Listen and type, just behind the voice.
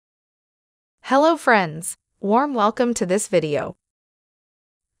Hello friends, warm welcome to this video.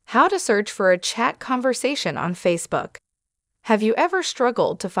 How to search for a chat conversation on Facebook. Have you ever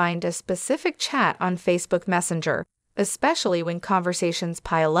struggled to find a specific chat on Facebook Messenger, especially when conversations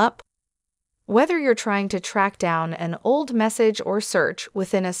pile up? Whether you're trying to track down an old message or search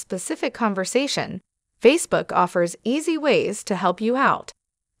within a specific conversation, Facebook offers easy ways to help you out.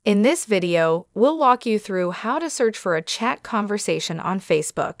 In this video, we'll walk you through how to search for a chat conversation on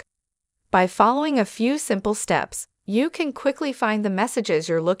Facebook. By following a few simple steps, you can quickly find the messages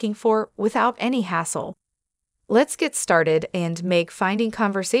you're looking for without any hassle. Let's get started and make finding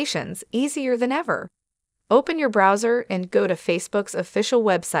conversations easier than ever. Open your browser and go to Facebook's official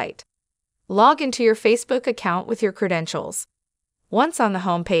website. Log into your Facebook account with your credentials. Once on the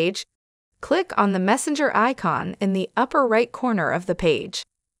home page, click on the Messenger icon in the upper right corner of the page.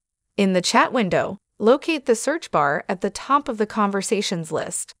 In the chat window, locate the search bar at the top of the conversations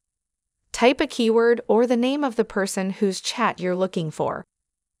list. Type a keyword or the name of the person whose chat you're looking for.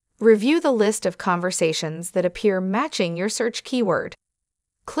 Review the list of conversations that appear matching your search keyword.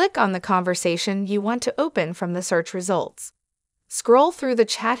 Click on the conversation you want to open from the search results. Scroll through the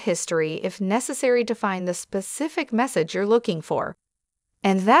chat history if necessary to find the specific message you're looking for.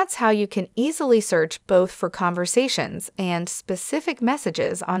 And that's how you can easily search both for conversations and specific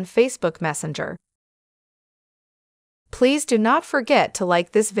messages on Facebook Messenger. Please do not forget to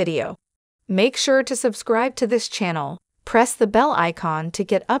like this video. Make sure to subscribe to this channel. Press the bell icon to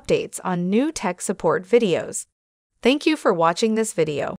get updates on new tech support videos. Thank you for watching this video.